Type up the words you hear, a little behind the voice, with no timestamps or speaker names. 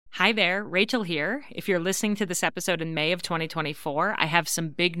Hi there, Rachel here. If you're listening to this episode in May of 2024, I have some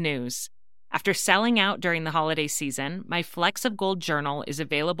big news. After selling out during the holiday season, my Flecks of Gold journal is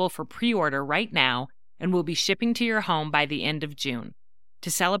available for pre-order right now and will be shipping to your home by the end of June. To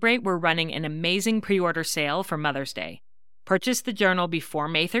celebrate, we're running an amazing pre-order sale for Mother's Day. Purchase the journal before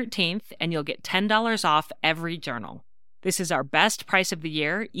May 13th and you'll get $10 off every journal. This is our best price of the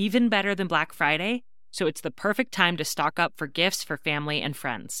year, even better than Black Friday, so it's the perfect time to stock up for gifts for family and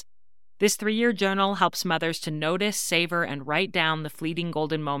friends. This 3-year journal helps mothers to notice, savor, and write down the fleeting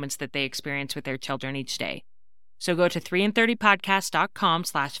golden moments that they experience with their children each day. So go to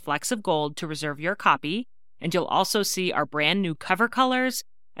 3in30podcast.com/flecksofgold to reserve your copy, and you'll also see our brand new cover colors,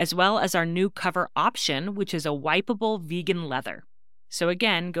 as well as our new cover option, which is a wipeable vegan leather. So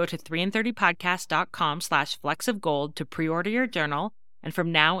again, go to 3in30podcast.com/flecksofgold to pre-order your journal, and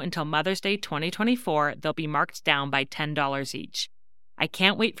from now until Mother's Day 2024, they'll be marked down by $10 each. I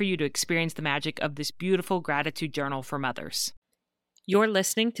can't wait for you to experience the magic of this beautiful gratitude journal for mothers. You're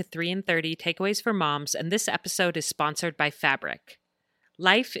listening to 3 in 30 Takeaways for Moms, and this episode is sponsored by Fabric.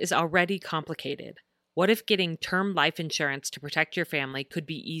 Life is already complicated. What if getting term life insurance to protect your family could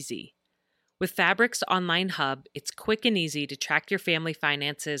be easy? With Fabric's online hub, it's quick and easy to track your family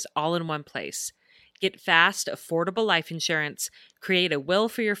finances all in one place. Get fast, affordable life insurance, create a will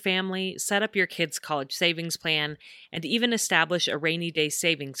for your family, set up your kids' college savings plan, and even establish a rainy day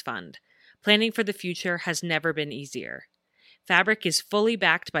savings fund. Planning for the future has never been easier. Fabric is fully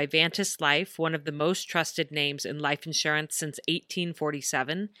backed by Vantis Life, one of the most trusted names in life insurance since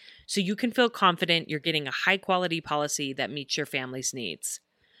 1847, so you can feel confident you're getting a high-quality policy that meets your family's needs.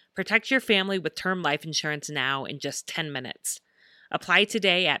 Protect your family with term life insurance now in just 10 minutes. Apply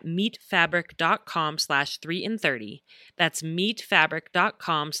today at meetfabric.com/3in30. That's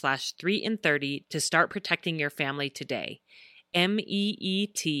meetfabric.com/3in30 to start protecting your family today.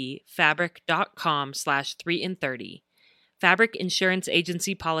 MEET fabric.com/3in30. Fabric Insurance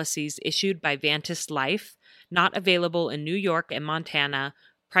Agency policies issued by Vantis Life, not available in New York and Montana.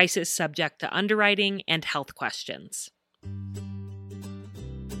 Prices subject to underwriting and health questions.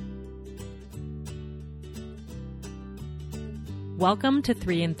 Welcome to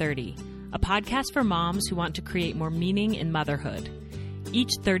 3 in 30, a podcast for moms who want to create more meaning in motherhood.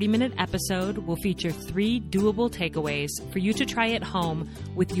 Each 30-minute episode will feature 3 doable takeaways for you to try at home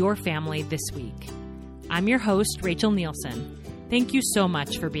with your family this week. I'm your host, Rachel Nielsen. Thank you so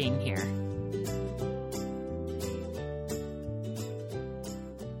much for being here.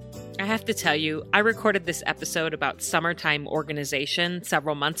 I have to tell you, I recorded this episode about summertime organization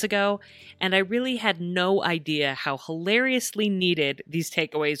several months ago, and I really had no idea how hilariously needed these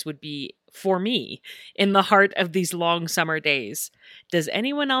takeaways would be for me in the heart of these long summer days. Does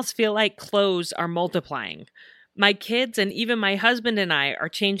anyone else feel like clothes are multiplying? My kids and even my husband and I are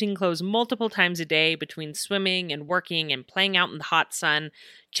changing clothes multiple times a day between swimming and working and playing out in the hot sun,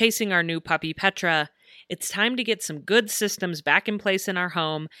 chasing our new puppy Petra. It's time to get some good systems back in place in our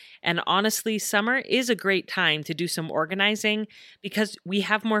home, and honestly, summer is a great time to do some organizing because we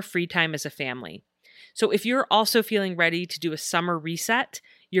have more free time as a family. So if you're also feeling ready to do a summer reset,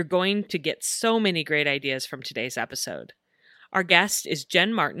 you're going to get so many great ideas from today's episode. Our guest is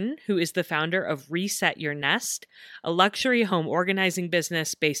Jen Martin, who is the founder of Reset Your Nest, a luxury home organizing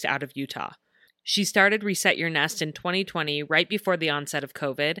business based out of Utah. She started Reset Your Nest in 2020, right before the onset of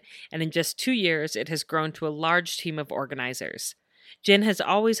COVID, and in just 2 years, it has grown to a large team of organizers. Jen has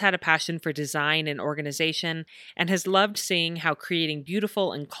always had a passion for design and organization, and has loved seeing how creating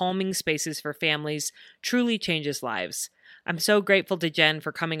beautiful and calming spaces for families truly changes lives. I'm so grateful to Jen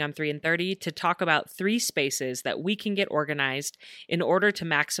for coming on 3 in 30 to talk about 3 spaces that we can get organized in order to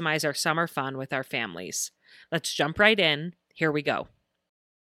maximize our summer fun with our families. Let's jump right in. Here we go.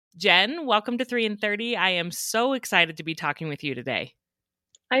 Jen, welcome to 3 in 30. I am so excited to be talking with you today.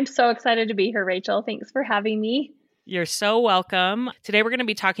 I'm so excited to be here, Rachel. Thanks for having me. You're so welcome. Today we're going to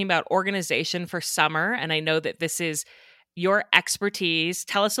be talking about organization for summer, and I know that this is your expertise.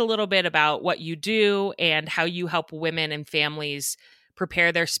 Tell us a little bit about what you do and how you help women and families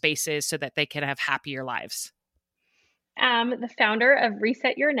prepare their spaces so that they can have happier lives. I'm the founder of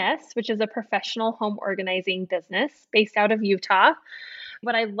Reset Your Nest, which is a professional home organizing business based out of Utah.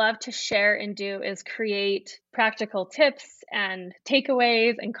 What I love to share and do is create practical tips and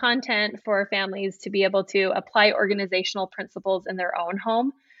takeaways and content for families to be able to apply organizational principles in their own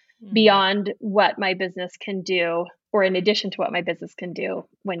home beyond what my business can do, or in addition to what my business can do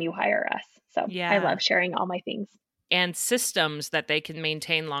when you hire us. So I love sharing all my things. And systems that they can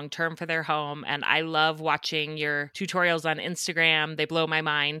maintain long-term for their home. And I love watching your tutorials on Instagram. They blow my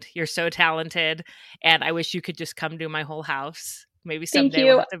mind. You're so talented. And I wish you could just come do my whole house. Maybe Thank someday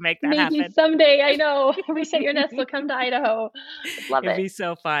we'll you. have to make that Maybe happen. someday, I know, Reset Your Nest will come to Idaho. Love It'd it. be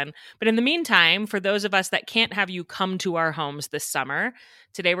so fun. But in the meantime, for those of us that can't have you come to our homes this summer,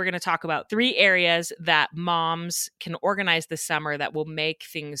 today we're going to talk about 3 areas that moms can organize this summer that will make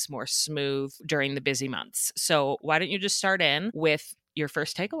things more smooth during the busy months. So why don't you just start in with your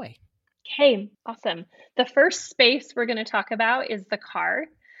first takeaway? Okay, awesome. The first space we're going to talk about is the car.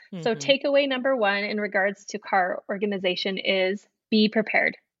 So, Hmm. takeaway number 1 in regards to car organization is be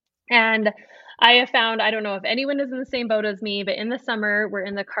prepared. And I have found, I don't know if anyone is in the same boat as me, but in the summer, we're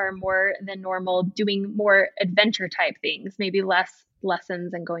in the car more than normal, doing more adventure type things, maybe less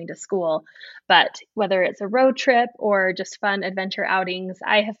lessons and going to school. But whether it's a road trip or just fun adventure outings,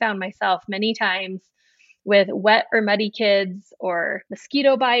 I have found myself many times with wet or muddy kids, or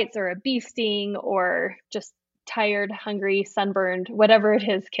mosquito bites, or a bee sting, or just tired, hungry, sunburned, whatever it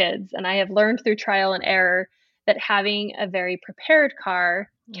is, kids. And I have learned through trial and error that having a very prepared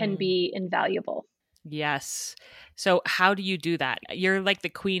car can be invaluable. Yes. So, how do you do that? You're like the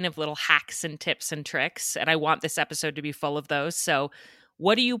queen of little hacks and tips and tricks, and I want this episode to be full of those. So,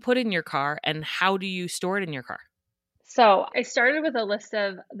 what do you put in your car and how do you store it in your car? So I started with a list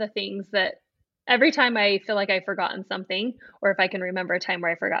of the things that every time I feel like I've forgotten something, or if I can remember a time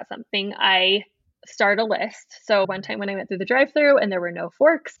where I forgot something, I start a list. So one time when I went through the drive through and there were no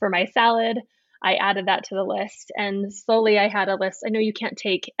forks for my salad, I added that to the list. And slowly I had a list. I know you can't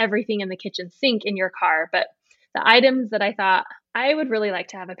take everything in the kitchen sink in your car, but the items that I thought I would really like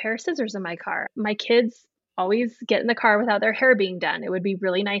to have a pair of scissors in my car. My kids always get in the car without their hair being done. It would be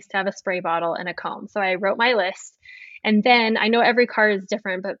really nice to have a spray bottle and a comb. So I wrote my list. And then I know every car is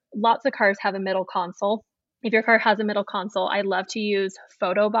different, but lots of cars have a middle console. If your car has a middle console, I love to use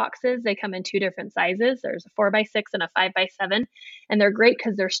photo boxes. They come in 2 different sizes. There's a 4x6 and a 5x7, and they're great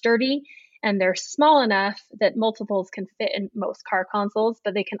because they're sturdy and they're small enough that multiples can fit in most car consoles,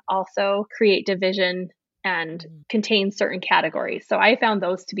 but they can also create division and contain certain categories. So I found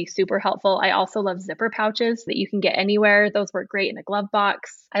those to be super helpful. I also love zipper pouches that you can get anywhere. Those work great in a glove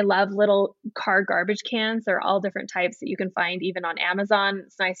box. I love little car garbage cans. They're all different types that you can find even on Amazon.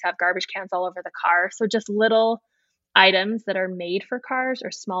 It's nice to have garbage cans all over the car. So just little items that are made for cars or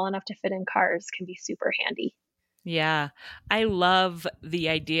small enough to fit in cars can be super handy. Yeah. I love the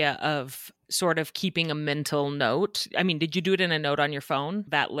idea of sort of keeping a mental note. I mean, did you do it in a note on your phone,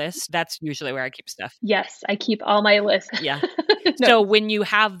 that list? That's usually where I keep stuff. Yes, I keep all my lists. Yeah. No. So when you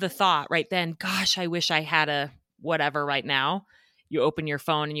have the thought right then, gosh, I wish I had a whatever right now, you open your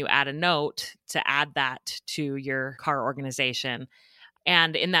phone and you add a note to add that to your car organization.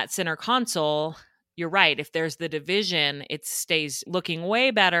 And in that center console, you're right. If there's the division, it stays looking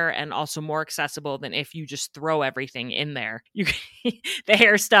way better and also more accessible than if you just throw everything in there. You the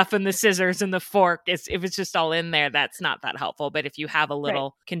hair stuff and the scissors and the fork, if it's just all in there, that's not that helpful. But if you have a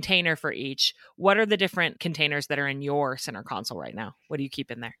little container for each, what are the different containers that are in your center console right now? What do you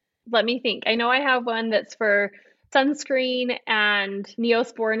keep in there? Let me think. I know I have one that's for sunscreen and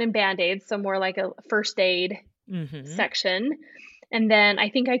Neosporin and Band-Aids, so more like a first aid section. And then I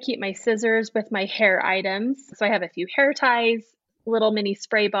think I keep my scissors with my hair items. So I have a few hair ties, little mini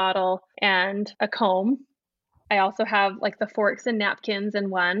spray bottle, and a comb. I also have like the forks and napkins in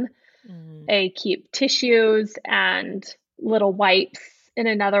one. I keep tissues and little wipes in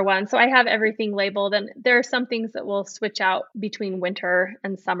another one. So I have everything labeled, and there are some things that will switch out between winter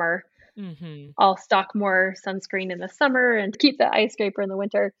and summer. I'll stock more sunscreen in the summer and keep the ice scraper in the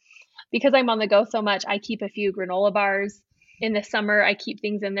winter. Because I'm on the go so much, I keep a few granola bars. In the summer, I keep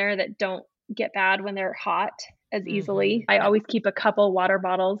things in there that don't get bad when they're hot as easily. I always keep a couple water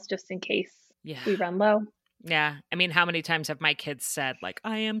bottles just in case we run low. Yeah. I mean, how many times have my kids said, like,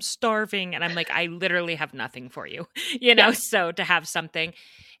 I am starving? And I'm like, I literally have nothing for you, So to have something.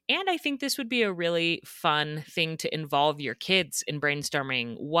 And I think this would be a really fun thing to involve your kids in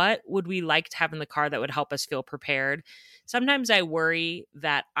brainstorming. What would we like to have in the car that would help us feel prepared? Sometimes I worry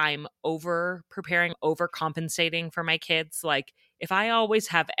that I'm over preparing, over compensating for my kids. Like, if I always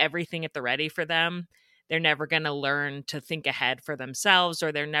have everything at the ready for them, they're never going to learn to think ahead for themselves,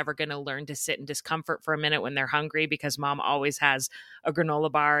 or they're never going to learn to sit in discomfort for a minute when they're hungry because mom always has a granola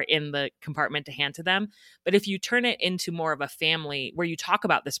bar in the compartment to hand to them. But if you turn it into more of a family where you talk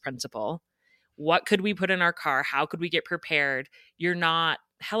about this principle, what could we put in our car? How could we get prepared? You're not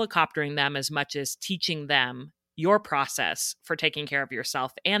helicoptering them as much as teaching them your process for taking care of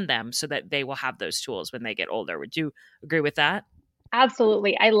yourself and them so that they will have those tools when they get older. Would you agree with that?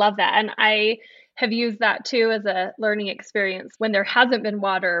 Absolutely. I love that. And I have used that too as a learning experience when there hasn't been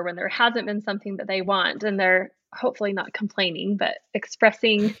water, when there hasn't been something that they want, and they're hopefully not complaining, but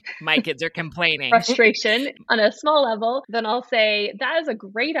expressing My kids are complaining. frustration on a small level, then I'll say, that is a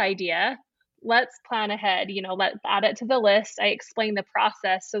great idea. Let's plan ahead. Let's add it to the list. I explain the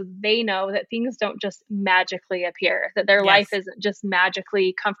process so they know that things don't just magically appear, that their life Yes. isn't just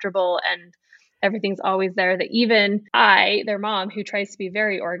magically comfortable and everything's always there. That even I, their mom, who tries to be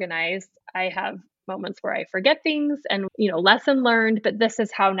very organized, I have moments where I forget things and, lesson learned, but this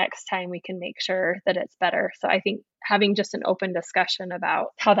is how next time we can make sure that it's better. So I think having just an open discussion about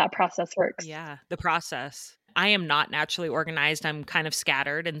how that process works. Yeah, the process. I am not naturally organized. I'm kind of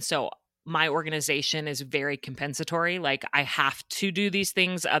scattered. And so my organization is very compensatory. Like I have to do these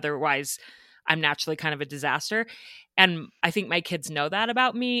things. Otherwise, I'm naturally kind of a disaster. And I think my kids know that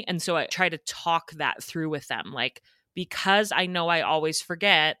about me. And so I try to talk that through with them. Like, because I know I always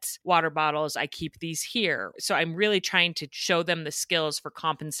forget water bottles, I keep these here. So I'm really trying to show them the skills for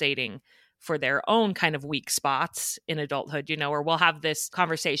compensating for their own kind of weak spots in adulthood, or we'll have this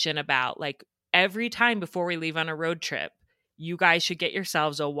conversation about like every time before we leave on a road trip, you guys should get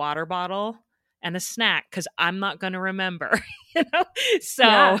yourselves a water bottle and a snack because I'm not going to remember, So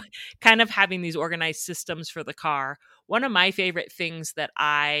Yeah. kind of having these organized systems for the car. One of my favorite things that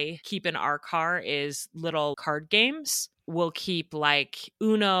I keep in our car is little card games. We'll keep like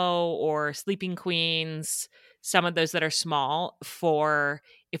Uno or Sleeping Queens, some of those that are small for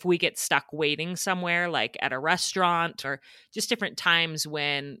if we get stuck waiting somewhere, like at a restaurant or just different times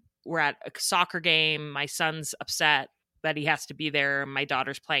when we're at a soccer game, my son's upset that he has to be there, my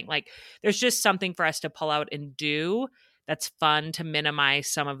daughter's playing. Like there's just something for us to pull out and do that's fun to minimize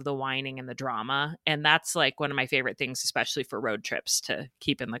some of the whining and the drama. And that's like one of my favorite things, especially for road trips, to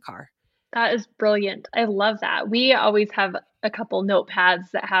keep in the car. That is brilliant. I love that. We always have a couple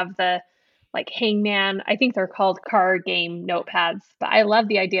notepads that have the like hangman. I think they're called card game notepads, but I love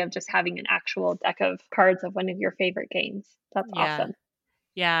the idea of just having an actual deck of cards of one of your favorite games. That's awesome.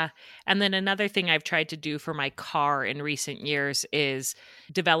 Yeah. And then another thing I've tried to do for my car in recent years is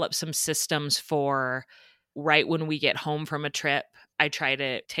develop some systems for right when we get home from a trip. I try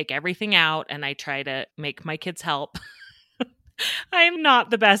to take everything out and I try to make my kids help. I am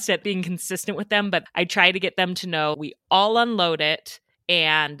not the best at being consistent with them, but I try to get them to know we all unload it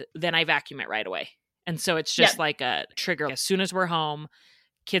and then I vacuum it right away. And so it's just like a trigger. As soon as we're home,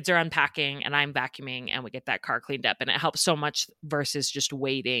 kids are unpacking and I'm vacuuming and we get that car cleaned up. And it helps so much versus just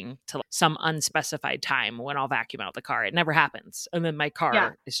waiting till some unspecified time when I'll vacuum out the car. It never happens. And then my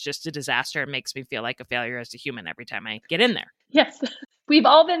car is just a disaster. It makes me feel like a failure as a human every time I get in there. Yes. We've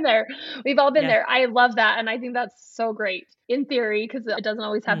all been there. We've all been there. I love that. And I think that's so great in theory, because it doesn't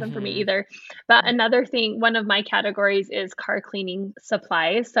always happen for me either. But another thing, one of my categories is car cleaning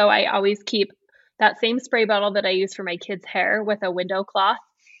supplies. So I always keep that same spray bottle that I use for my kids' hair with a window cloth,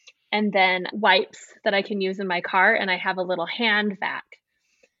 and then wipes that I can use in my car. And I have a little hand vac.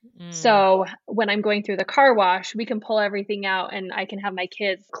 So when I'm going through the car wash, we can pull everything out and I can have my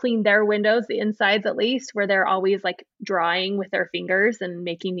kids clean their windows, the insides at least, where they're always like drawing with their fingers and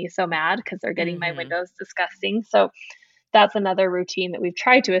making me so mad because they're getting my windows disgusting. So that's another routine that we've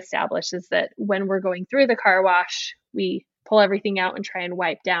tried to establish, is that when we're going through the car wash, we pull everything out and try and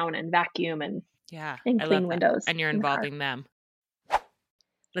wipe down and vacuum and clean windows. And you're involving them.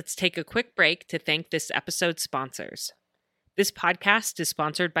 Let's take a quick break to thank this episode's sponsors. This podcast is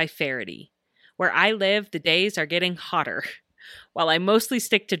sponsored by Faherty. Where I live, the days are getting hotter. While I mostly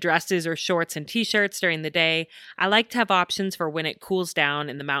stick to dresses or shorts and t-shirts during the day, I like to have options for when it cools down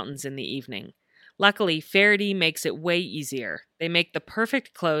in the mountains in the evening. Luckily, Faherty makes it way easier. They make the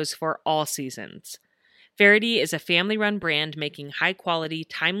perfect clothes for all seasons. Faherty is a family-run brand making high-quality,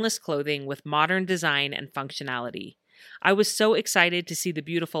 timeless clothing with modern design and functionality. I was so excited to see the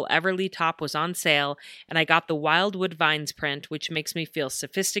beautiful Everly top was on sale, and I got the Wildwood Vines print, which makes me feel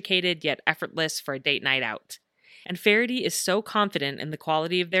sophisticated yet effortless for a date night out. And Faherty is so confident in the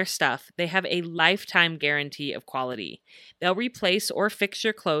quality of their stuff, they have a lifetime guarantee of quality. They'll replace or fix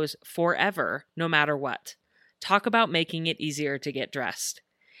your clothes forever, no matter what. Talk about making it easier to get dressed.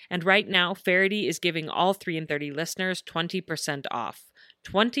 And right now, Faherty is giving all 3 in 30 listeners 20% off.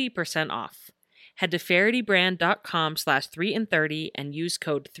 20% off. Head to fahertybrand.com/3in30 and use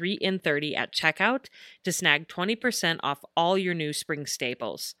code 3in30 at checkout to snag 20% off all your new spring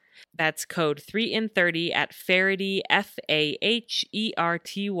staples. That's code 3in30 at Faherty, FAHERTY,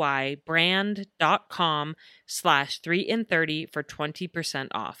 brand.com/3in30 for 20%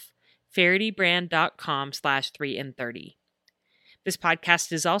 off. fahertybrand.com/3in30. This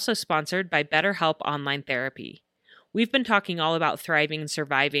podcast is also sponsored by BetterHelp Online Therapy. We've been talking all about thriving and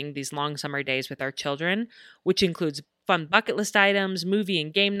surviving these long summer days with our children, which includes fun bucket list items, movie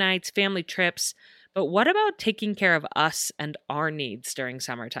and game nights, family trips. But what about taking care of us and our needs during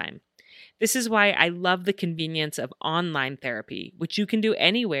summertime? This is why I love the convenience of online therapy, which you can do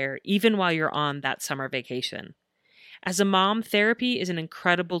anywhere, even while you're on that summer vacation. As a mom, therapy is an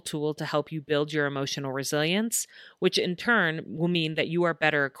incredible tool to help you build your emotional resilience, which in turn will mean that you are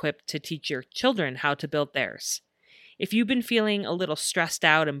better equipped to teach your children how to build theirs. If you've been feeling a little stressed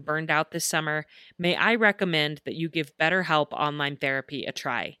out and burned out this summer, may I recommend that you give BetterHelp Online Therapy a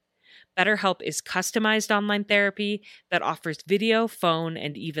try. BetterHelp is customized online therapy that offers video, phone,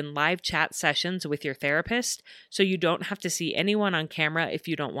 and even live chat sessions with your therapist, so you don't have to see anyone on camera if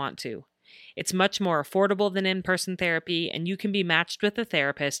you don't want to. It's much more affordable than in-person therapy, and you can be matched with a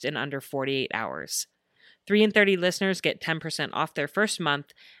therapist in under 48 hours. 3 in 30 listeners get 10% off their first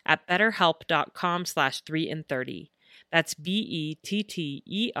month at betterhelp.com/3in30. That's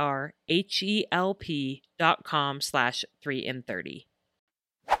BETTERHELP.com/3in30.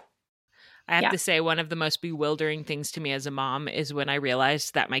 I have to say, one of the most bewildering things to me as a mom is when I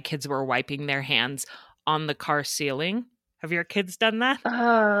realized that my kids were wiping their hands on the car ceiling. Have your kids done that?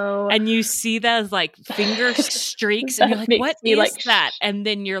 Oh. And you see those like finger streaks and you're like, what is that? And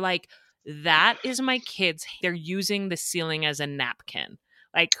then you're like, that is my kids. They're using the ceiling as a napkin.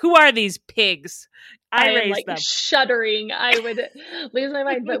 Like, who are these pigs? I raised like them. Shuddering. I would lose my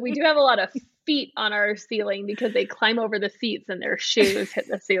mind. But we do have a lot of feet on our ceiling because they climb over the seats and their shoes hit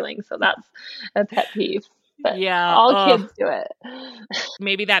the ceiling. So that's a pet peeve. But yeah, all kids do it.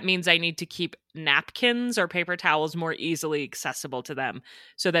 Maybe that means I need to keep napkins or paper towels more easily accessible to them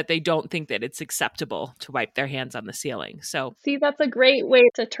so that they don't think that it's acceptable to wipe their hands on the ceiling. So, see, that's a great way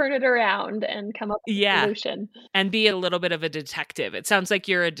to turn it around and come up with a solution. And be a little bit of a detective. It sounds like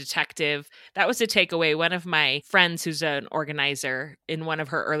you're a detective. That was a takeaway. One of my friends who's an organizer, in one of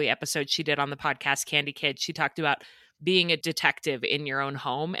her early episodes she did on the podcast, Candy Kid, she talked about being a detective in your own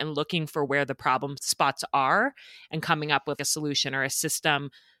home and looking for where the problem spots are and coming up with a solution or a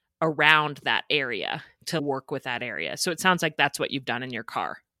system around that area to work with that area. So it sounds like that's what you've done in your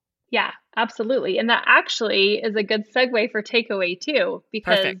car. Yeah, absolutely. And that actually is a good segue for takeaway too,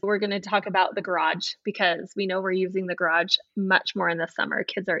 because we're going to talk about the garage, because we know we're using the garage much more in the summer.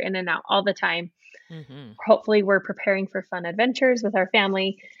 Kids are in and out all the time. Mm-hmm. Hopefully we're preparing for fun adventures with our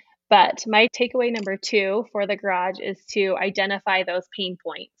family. But my takeaway number 2 for the garage is to identify those pain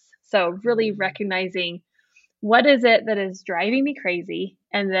points. So really recognizing what is it that is driving me crazy,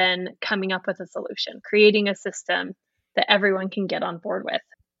 and then coming up with a solution, creating a system that everyone can get on board with.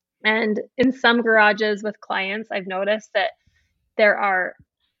 And in some garages with clients, I've noticed that there are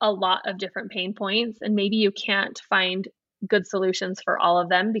a lot of different pain points, and maybe you can't find good solutions for all of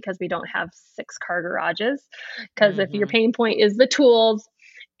them because we don't have 6-car garages. Because if your pain point is the tools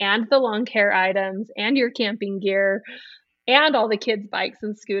and the lawn care items and your camping gear and all the kids' bikes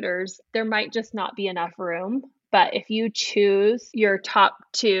and scooters, there might just not be enough room. But if you choose your top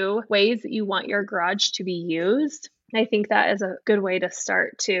 2 ways that you want your garage to be used, I think that is a good way to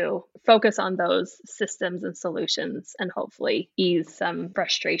start to focus on those systems and solutions and hopefully ease some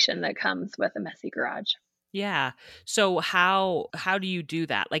frustration that comes with a messy garage. Yeah. So how do you do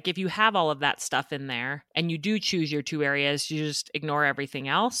that? Like, if you have all of that stuff in there and you do choose your 2 areas, you just ignore everything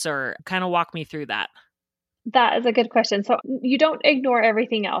else, or kind of walk me through that? That is a good question. So you don't ignore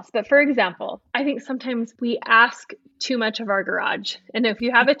everything else. But for example, I think sometimes we ask too much of our garage. And if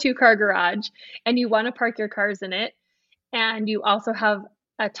you have a 2-car garage and you want to park your cars in it, and you also have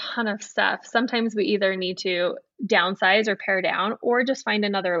a ton of stuff, sometimes we either need to downsize or pare down or just find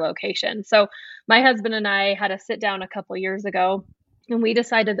another location. So my husband and I had a sit down a couple years ago, and we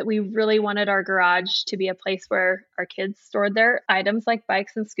decided that we really wanted our garage to be a place where our kids stored their items like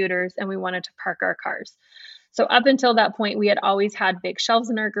bikes and scooters, and we wanted to park our cars. So up until that point, we had always had big shelves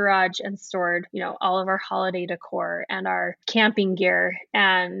in our garage and stored, all of our holiday decor and our camping gear.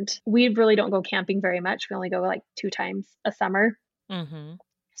 And we really don't go camping very much. We only go like 2 times a summer. Mm-hmm.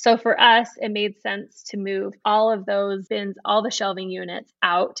 So for us, it made sense to move all of those bins, all the shelving units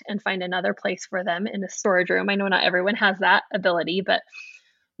out and find another place for them in a storage room. I know not everyone has that ability, but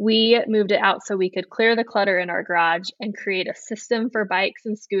we moved it out so we could clear the clutter in our garage and create a system for bikes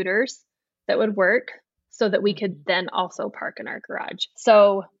and scooters that would work, so that we could then also park in our garage.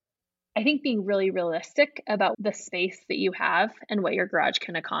 So I think being really realistic about the space that you have and what your garage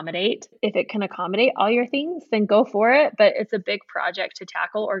can accommodate. If it can accommodate all your things, then go for it. But it's a big project to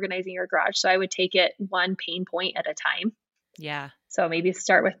tackle, organizing your garage. So I would take it one pain point at a time. Yeah. So maybe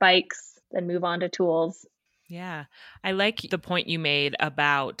start with bikes, then move on to tools. Yeah. I like the point you made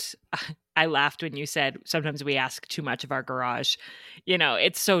about, I laughed when you said sometimes we ask too much of our garage.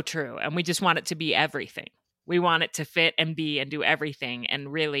 It's so true. And we just want it to be everything. We want it to fit and be and do everything.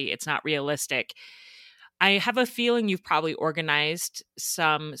 And really, it's not realistic. I have a feeling you've probably organized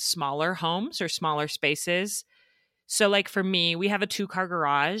some smaller homes or smaller spaces. So, like for me, we have a 2-car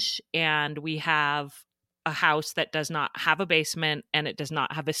garage and we have a house that does not have a basement and it does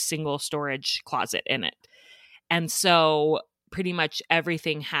not have a single storage closet in it. And so, pretty much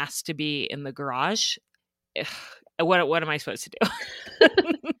everything has to be in the garage. Ugh, what am I supposed to do?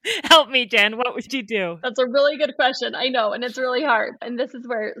 Help me, Jen. What would you do? That's a really good question. I know, and it's really hard. And this is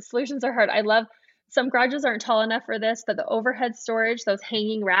where solutions are hard. I love some garages aren't tall enough for this, but the overhead storage, those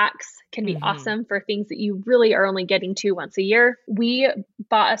hanging racks can be awesome for things that you really are only getting to once a year. We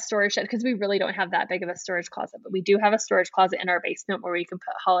bought a storage shed because we really don't have that big of a storage closet, but we do have a storage closet in our basement where we can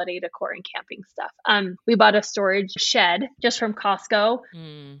put holiday decor and camping stuff. We bought a storage shed just from Costco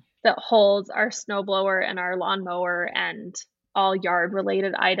that holds our snowblower and our lawnmower and all yard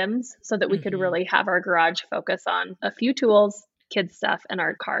related items so that we could really have our garage focus on a few tools, kids stuff, and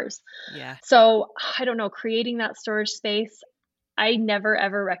our cars. Yeah. So I don't know, creating that storage space, I never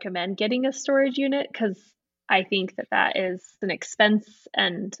ever recommend getting a storage unit because I think that is an expense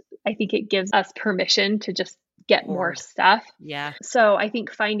and I think it gives us permission to just get more stuff. Yeah. So I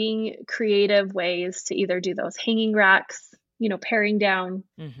think finding creative ways to either do those hanging racks, paring down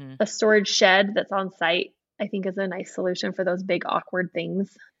a storage shed that's on site, I think is a nice solution for those big awkward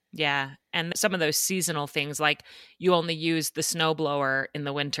things. Yeah. And some of those seasonal things, like you only use the snowblower in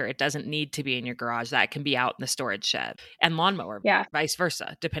the winter. It doesn't need to be in your garage. That can be out in the storage shed. And lawnmower, vice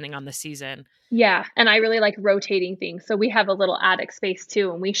versa, depending on the season. Yeah. And I really like rotating things. So we have a little attic space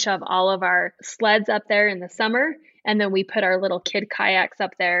too, and we shove all of our sleds up there in the summer. And then we put our little kid kayaks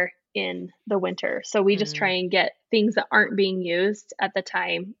up there in the winter. So we just try and get things that aren't being used at the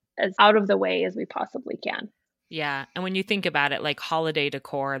time as out of the way as we possibly can. Yeah. And when you think about it, like holiday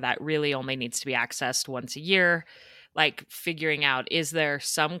decor, that really only needs to be accessed once a year. Like figuring out, is there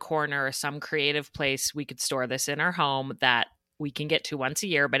some corner or some creative place we could store this in our home that we can get to once a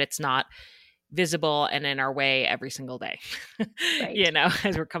year, but it's not visible and in our way every single day, Right.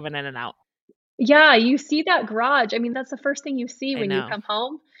 As we're coming in and out. Yeah. You see that garage. I mean, that's the first thing you see when you come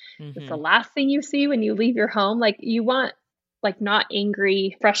home. It's the last thing you see when you leave your home. Like you want not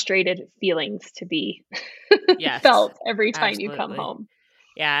angry, frustrated feelings to be felt every time you come home.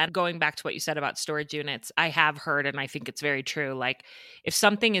 Yeah. And going back to what you said about storage units, I have heard, and I think it's very true. Like if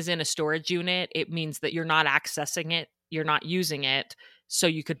something is in a storage unit, it means that you're not accessing it, you're not using it. So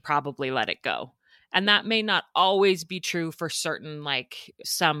you could probably let it go. And that may not always be true for certain, like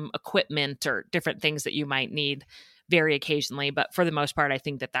some equipment or different things that you might need very occasionally. But for the most part, I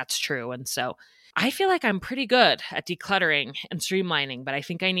think that that's true. And so I feel like I'm pretty good at decluttering and streamlining, but I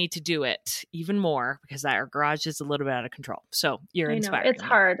think I need to do it even more because our garage is a little bit out of control. So you're inspired. It's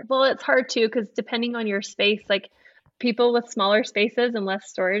hard. Well, it's hard too, because depending on your space, like people with smaller spaces and less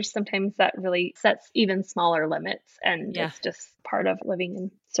storage, sometimes that really sets even smaller limits. And it's just part of living in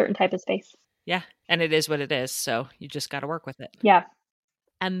a certain type of space. Yeah. And it is what it is. So you just got to work with it. Yeah.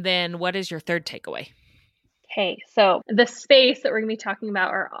 And then what is your third takeaway? Okay, so the space that we're going to be talking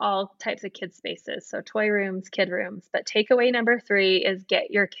about are all types of kid spaces. So toy rooms, kid rooms. But takeaway number 3 is get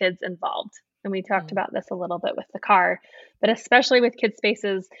your kids involved. And we talked about this a little bit with the car, but especially with kid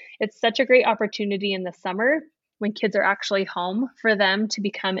spaces, it's such a great opportunity in the summer when kids are actually home for them to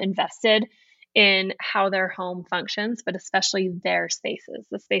become invested in how their home functions, but especially their spaces,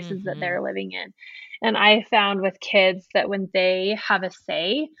 the spaces that they're living in. And I found with kids that when they have a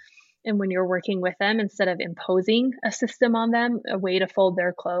say, and when you're working with them, instead of imposing a system on them, a way to fold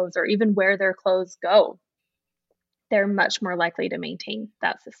their clothes or even where their clothes go, they're much more likely to maintain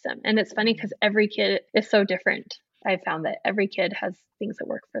that system. And it's funny because every kid is so different. I've found that every kid has things that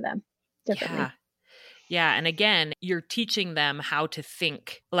work for them differently. Yeah. And again, you're teaching them how to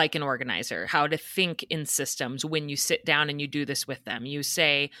think like an organizer, how to think in systems when you sit down and you do this with them. You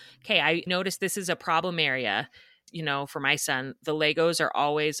say, okay, I noticed this is a problem area. For my son, the Legos are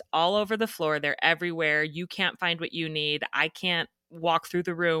always all over the floor. They're everywhere. You can't find what you need. I can't walk through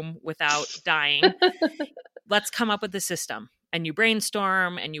the room without dying. Let's come up with a system. And you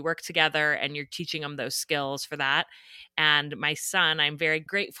brainstorm and you work together and you're teaching them those skills for that. And my son, I'm very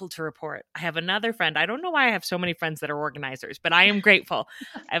grateful to report, I have another friend. I don't know why I have so many friends that are organizers, but I am grateful.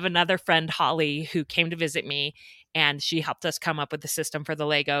 I have another friend, Holly, who came to visit me. And she helped us come up with the system for the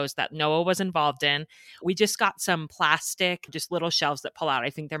Legos that Noah was involved in. We just got some plastic, just little shelves that pull out. I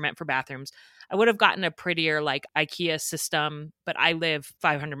think they're meant for bathrooms. I would have gotten a prettier like IKEA system, but I live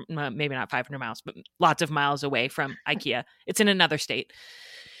 500, maybe not 500 miles, but lots of miles away from IKEA. It's in another state.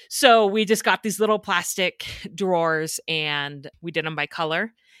 So we just got these little plastic drawers and we did them by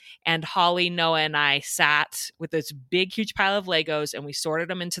color. And Holly, Noah, and I sat with this big, huge pile of Legos and we sorted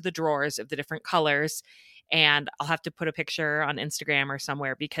them into the drawers of the different colors. And I'll have to put a picture on Instagram or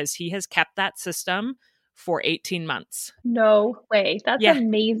somewhere because he has kept that system for 18 months. No way. That's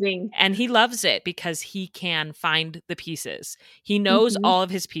amazing. And he loves it because he can find the pieces. He knows all of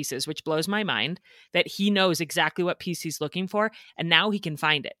his pieces, which blows my mind that he knows exactly what piece he's looking for. And now he can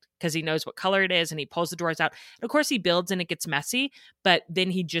find it because he knows what color it is and he pulls the drawers out. And of course he builds and it gets messy, but then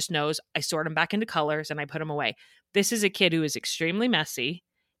he just knows I sort them back into colors and I put them away. This is a kid who is extremely messy.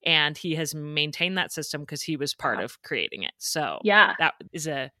 And he has maintained that system because he was part of creating it. So that is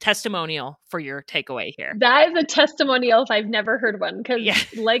a testimonial for your takeaway here. That is a testimonial if I've never heard one because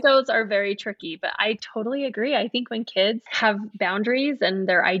Legos are very tricky. But I totally agree. I think when kids have boundaries and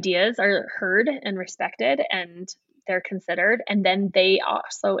their ideas are heard and respected and they're considered, and then they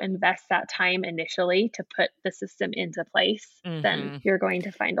also invest that time initially to put the system into place, then you're going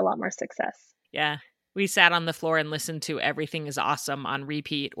to find a lot more success. Yeah. We sat on the floor and listened to Everything is Awesome on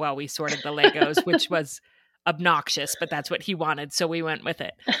repeat while we sorted the Legos, which was obnoxious, but that's what he wanted. So we went with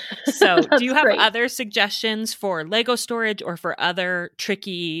it. So do you have other suggestions for Lego storage or for other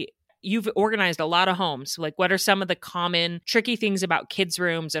tricky, you've organized a lot of homes. Like what are some of the common tricky things about kids'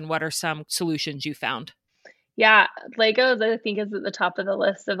 rooms and what are some solutions you found? Yeah, Legos, I think, is at the top of the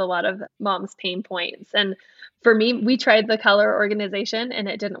list of a lot of moms' pain points. And for me, we tried the color organization and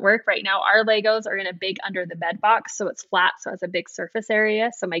it didn't work. Right now, our Legos are in a big under the bed box. So it's flat. So it has a big surface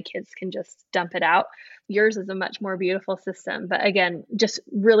area. So my kids can just dump it out. Yours is a much more beautiful system. But again, just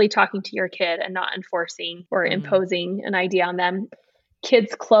really talking to your kid and not enforcing or imposing an idea on them.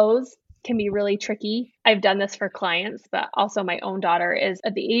 Kids' clothes can be really tricky. I've done this for clients, but also my own daughter is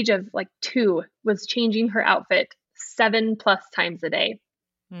at the age of like 2 was changing her outfit 7+ times a day.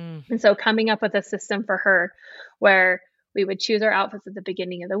 And so coming up with a system for her where we would choose our outfits at the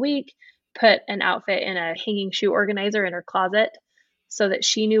beginning of the week, put an outfit in a hanging shoe organizer in her closet so that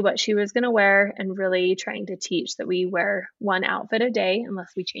she knew what she was going to wear, and really trying to teach that we wear one outfit a day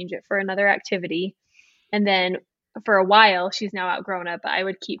unless we change it for another activity. And then for a while, she's now outgrown it, but I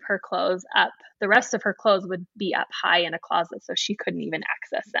would keep her clothes up. The rest of her clothes would be up high in a closet, so she couldn't even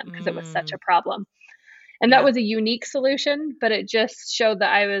access them because it was such a problem. And that was a unique solution, but it just showed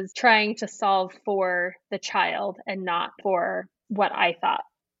that I was trying to solve for the child and not for what I thought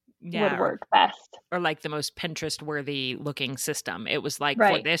would work best. Or like the most Pinterest-worthy looking system. It was like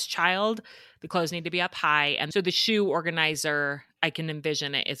for this child, the clothes need to be up high. And so the shoe organizer, I can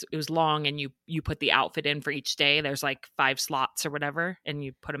envision it. It was long and you put the outfit in for each day. There's like 5 slots or whatever and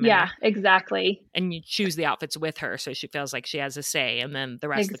you put them in there. Yeah, exactly. And you choose the outfits with her so she feels like she has a say. And then the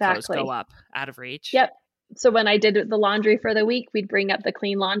rest of the clothes go up out of reach. Yep. So when I did the laundry for the week, we'd bring up the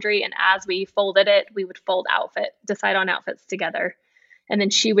clean laundry. And as we folded it, we would decide on outfits together. And then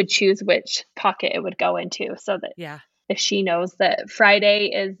she would choose which pocket it would go into so that if she knows that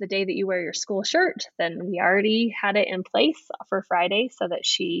Friday is the day that you wear your school shirt, then we already had it in place for Friday so that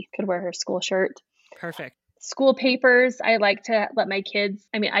she could wear her school shirt. Perfect. School papers, I like to let my kids,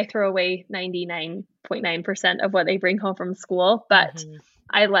 I throw away 99.9% of what they bring home from school, but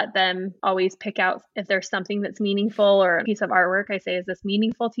I let them always pick out if there's something that's meaningful or a piece of artwork. I say, is this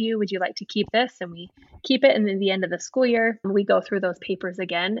meaningful to you? Would you like to keep this? And we keep it. And then at the end of the school year, we go through those papers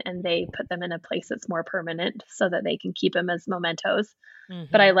again and they put them in a place that's more permanent so that they can keep them as mementos.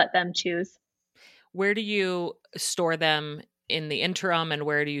 But I let them choose. Where do you store them in the interim and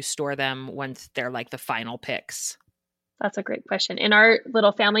where do you store them once they're like the final picks? That's a great question. In our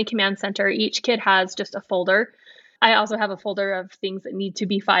little family command center, each kid has just a folder. I also have a folder of things that need to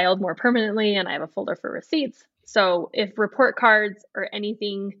be filed more permanently, and I have a folder for receipts. So if report cards or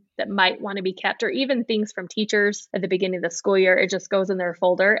anything that might want to be kept, or even things from teachers at the beginning of the school year, it just goes in their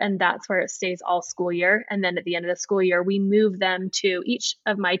folder, and that's where it stays all school year. And then at the end of the school year, we move them to each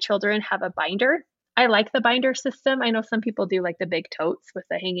of my children have a binder. I like the binder system. I know some people do like the big totes with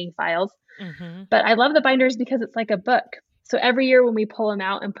the hanging files, but I love the binders because it's like a book. So every year when we pull them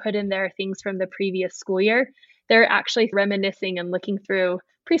out and put in there things from the previous school year, they're actually reminiscing and looking through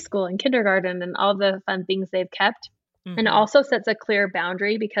preschool and kindergarten and all the fun things they've kept. And it also sets a clear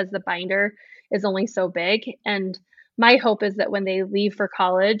boundary because the binder is only so big. And my hope is that when they leave for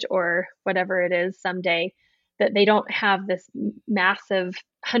college or whatever it is someday, that they don't have this massive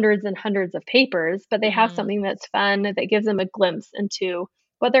hundreds and hundreds of papers, but they have something that's fun, that gives them a glimpse into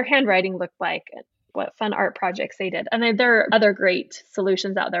what their handwriting looked like and what fun art projects they did. And there are other great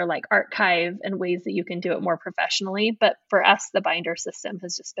solutions out there like Archive and ways that you can do it more professionally. But for us, the binder system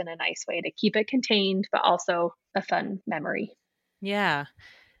has just been a nice way to keep it contained, but also a fun memory. Yeah.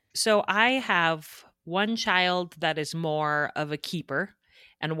 So I have one child that is more of a keeper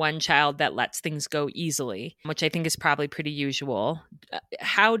and one child that lets things go easily, which I think is probably pretty usual.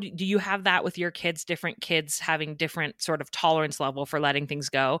 How do you have that with your kids, different kids having different sort of tolerance level for letting things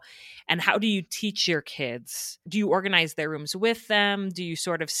go? And how do you teach your kids? Do you organize their rooms with them? Do you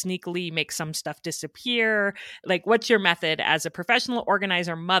sort of sneakily make some stuff disappear? Like, what's your method as a professional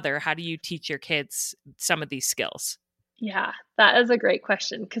organizer mother? How do you teach your kids some of these skills? Yeah, that is a great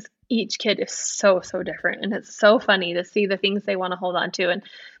question because each kid is so, so different. And it's so funny to see the things they want to hold on to. And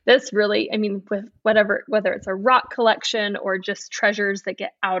this really, I mean, with whatever, whether it's a rock collection or just treasures that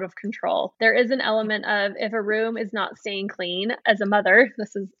get out of control, there is an element of if a room is not staying clean, as a mother,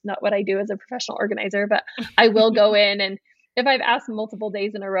 this is not what I do as a professional organizer, but I will go in and if I've asked multiple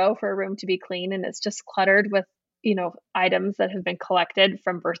days in a row for a room to be clean and it's just cluttered with items that have been collected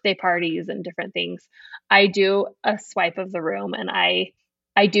from birthday parties and different things, I do a swipe of the room and I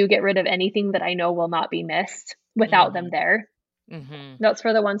do get rid of anything that I know will not be missed without them there. Mm-hmm. That's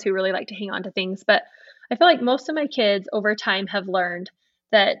for the ones who really like to hang on to things. But I feel like most of my kids over time have learned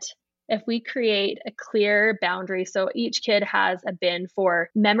that if we create a clear boundary, so each kid has a bin for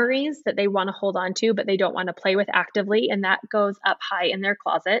memories that they want to hold on to, but they don't want to play with actively, and that goes up high in their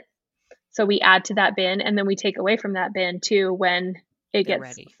closet. So we add to that bin and then we take away from that bin too when it They're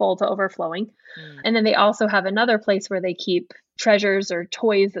gets ready. full to overflowing. And then they also have another place where they keep treasures or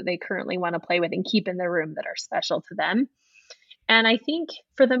toys that they currently want to play with and keep in their room that are special to them. And I think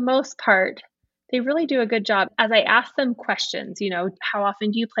for the most part, they really do a good job. As I ask them questions, how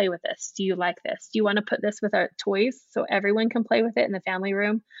often do you play with this? Do you like this? Do you want to put this with our toys so everyone can play with it in the family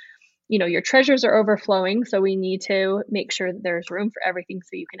room? Your treasures are overflowing, so we need to make sure that there's room for everything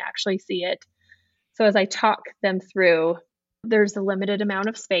so you can actually see it. So as I talk them through, there's a limited amount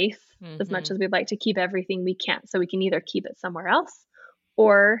of space. As much as we'd like to keep everything, we can't. So we can either keep it somewhere else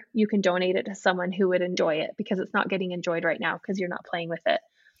or you can donate it to someone who would enjoy it because it's not getting enjoyed right now because you're not playing with it.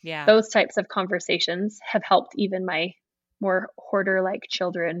 Yeah. Those types of conversations have helped even my more hoarder-like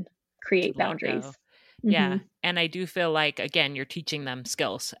children create boundaries. Yeah. And I do feel like, again, you're teaching them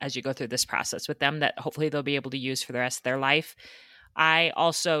skills as you go through this process with them that hopefully they'll be able to use for the rest of their life. I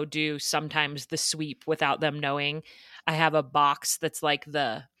also do sometimes the sweep without them knowing. I have a box that's like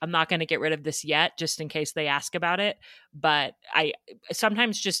I'm not going to get rid of this yet, just in case they ask about it. But I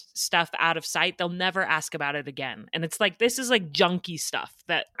sometimes just stuff out of sight, they'll never ask about it again. And it's like, this is like junky stuff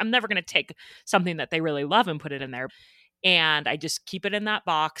that I'm never going to take something that they really love and put it in there. And I just keep it in that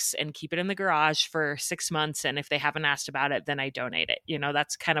box and keep it in the garage for 6 months. And if they haven't asked about it, then I donate it.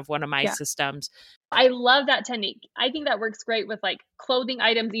 That's kind of one of my systems. I love that technique. I think that works great with like clothing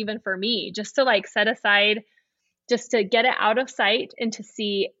items, even for me, just to like set aside, just to get it out of sight and to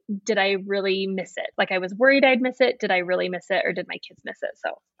see, did I really miss it? Like I was worried I'd miss it. Did I really miss it? Or did my kids miss it?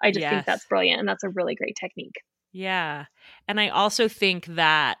 So I just think that's brilliant. And that's a really great technique. Yeah. And I also think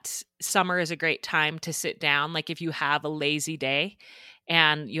that summer is a great time to sit down. Like if you have a lazy day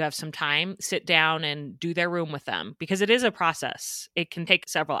and you have some time, sit down and do their room with them because it is a process. It can take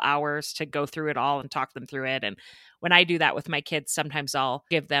several hours to go through it all and talk them through it. And when I do that with my kids, sometimes I'll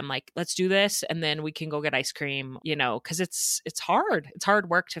give them like, let's do this. And then we can go get ice cream, because it's hard. It's hard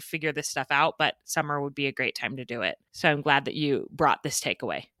work to figure this stuff out, but summer would be a great time to do it. So I'm glad that you brought this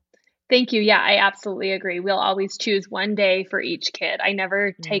takeaway. Thank you. Yeah, I absolutely agree. We'll always choose one day for each kid. I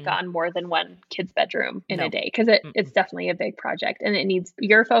never take on more than one kid's bedroom in a day because it's definitely a big project and it needs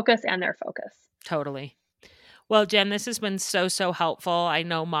your focus and their focus. Totally. Well, Jen, this has been so, so helpful. I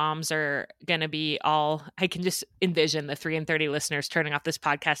know moms are going to be I can just envision the 3 and 30 listeners turning off this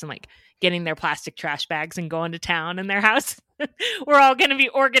podcast and like getting their plastic trash bags and going to town in their house. We're all going to be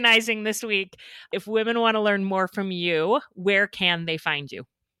organizing this week. If women want to learn more from you, where can they find you?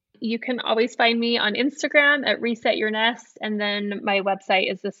 You can always find me on Instagram at Reset Your Nest. And then my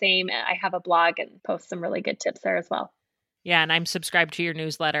website is the same. I have a blog and post some really good tips there as well. Yeah. And I'm subscribed to your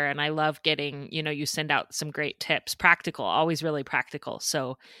newsletter and I love getting, you send out some great tips, practical, always really practical.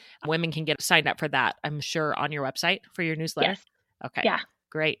 So women can get signed up for that, I'm sure, on your website for your newsletter. Yes. Okay. Yeah.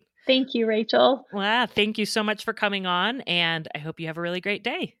 Great. Thank you, Rachel. Well, thank you so much for coming on. And I hope you have a really great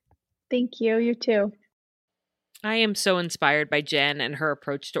day. Thank you. You too. I am so inspired by Jen and her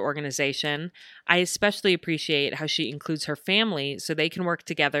approach to organization. I especially appreciate how she includes her family so they can work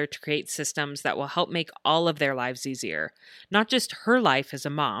together to create systems that will help make all of their lives easier. Not just her life as a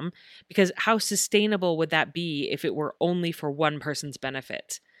mom, because how sustainable would that be if it were only for one person's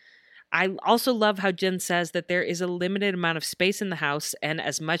benefit? I also love how Jen says that there is a limited amount of space in the house, and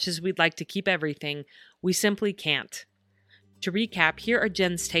as much as we'd like to keep everything, we simply can't. To recap, here are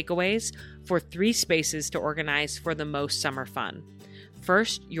Jen's takeaways for 3 spaces to organize for the most summer fun.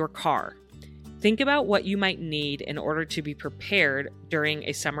 First, your car. Think about what you might need in order to be prepared during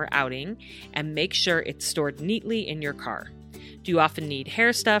a summer outing and make sure it's stored neatly in your car. Do you often need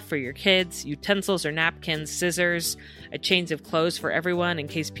hair stuff for your kids, utensils or napkins, scissors, a change of clothes for everyone in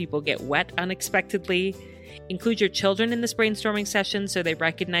case people get wet unexpectedly? Include your children in this brainstorming session so they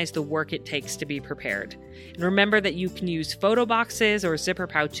recognize the work it takes to be prepared. And remember that you can use photo boxes or zipper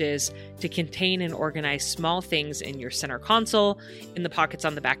pouches to contain and organize small things in your center console, in the pockets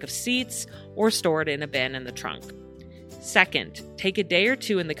on the back of seats, or stored in a bin in the trunk. Second, take a day or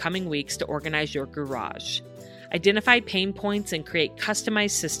two in the coming weeks to organize your garage. Identify pain points and create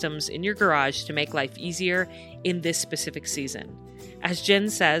customized systems in your garage to make life easier in this specific season. As Jen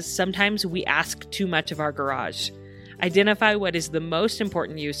says, sometimes we ask too much of our garage. Identify what is the most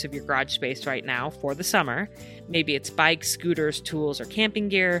important use of your garage space right now for the summer. Maybe it's bikes, scooters, tools, or camping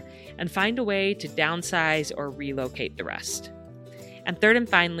gear, and find a way to downsize or relocate the rest. And third and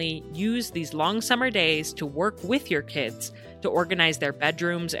finally, use these long summer days to work with your kids to organize their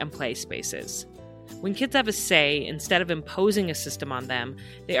bedrooms and play spaces. When kids have a say, instead of imposing a system on them,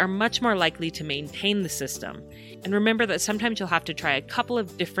 they are much more likely to maintain the system. And remember that sometimes you'll have to try a couple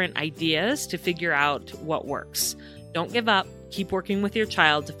of different ideas to figure out what works. Don't give up. Keep working with your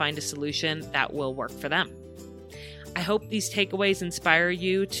child to find a solution that will work for them. I hope these takeaways inspire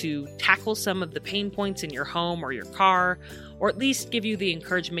you to tackle some of the pain points in your home or your car, or at least give you the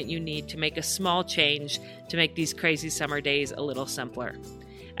encouragement you need to make a small change to make these crazy summer days a little simpler.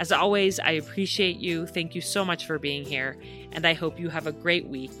 As always, I appreciate you. Thank you so much for being here, and I hope you have a great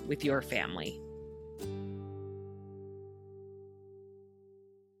week with your family.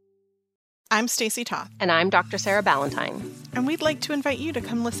 I'm Stacey Toth. And I'm Dr. Sarah Ballantyne. And we'd like to invite you to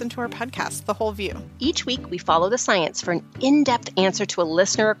come listen to our podcast, The Whole View. Each week, we follow the science for an in-depth answer to a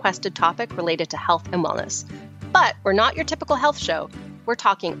listener-requested topic related to health and wellness. But we're not your typical health show. We're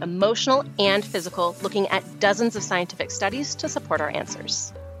talking emotional and physical, looking at dozens of scientific studies to support our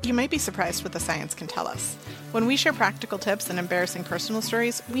answers. You might be surprised what the science can tell us. When we share practical tips and embarrassing personal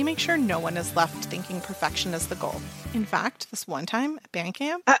stories, we make sure no one is left thinking perfection is the goal. In fact, this one time at band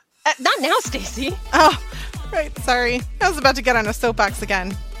camp... Not now, Stacey. Oh, right, sorry. I was about to get on a soapbox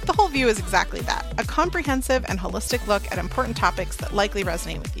again. The Whole View is exactly that, a comprehensive and holistic look at important topics that likely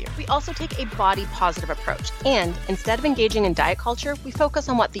resonate with you. We also take a body-positive approach, and instead of engaging in diet culture, we focus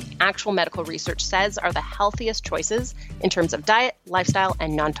on what the actual medical research says are the healthiest choices in terms of diet, lifestyle,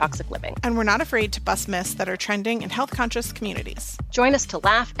 and non-toxic living. And we're not afraid to bust myths that are trending in health-conscious communities. Join us to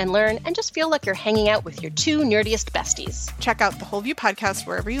laugh and learn and just feel like you're hanging out with your two nerdiest besties. Check out the Whole View podcast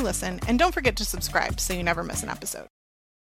wherever you listen, and don't forget to subscribe so you never miss an episode.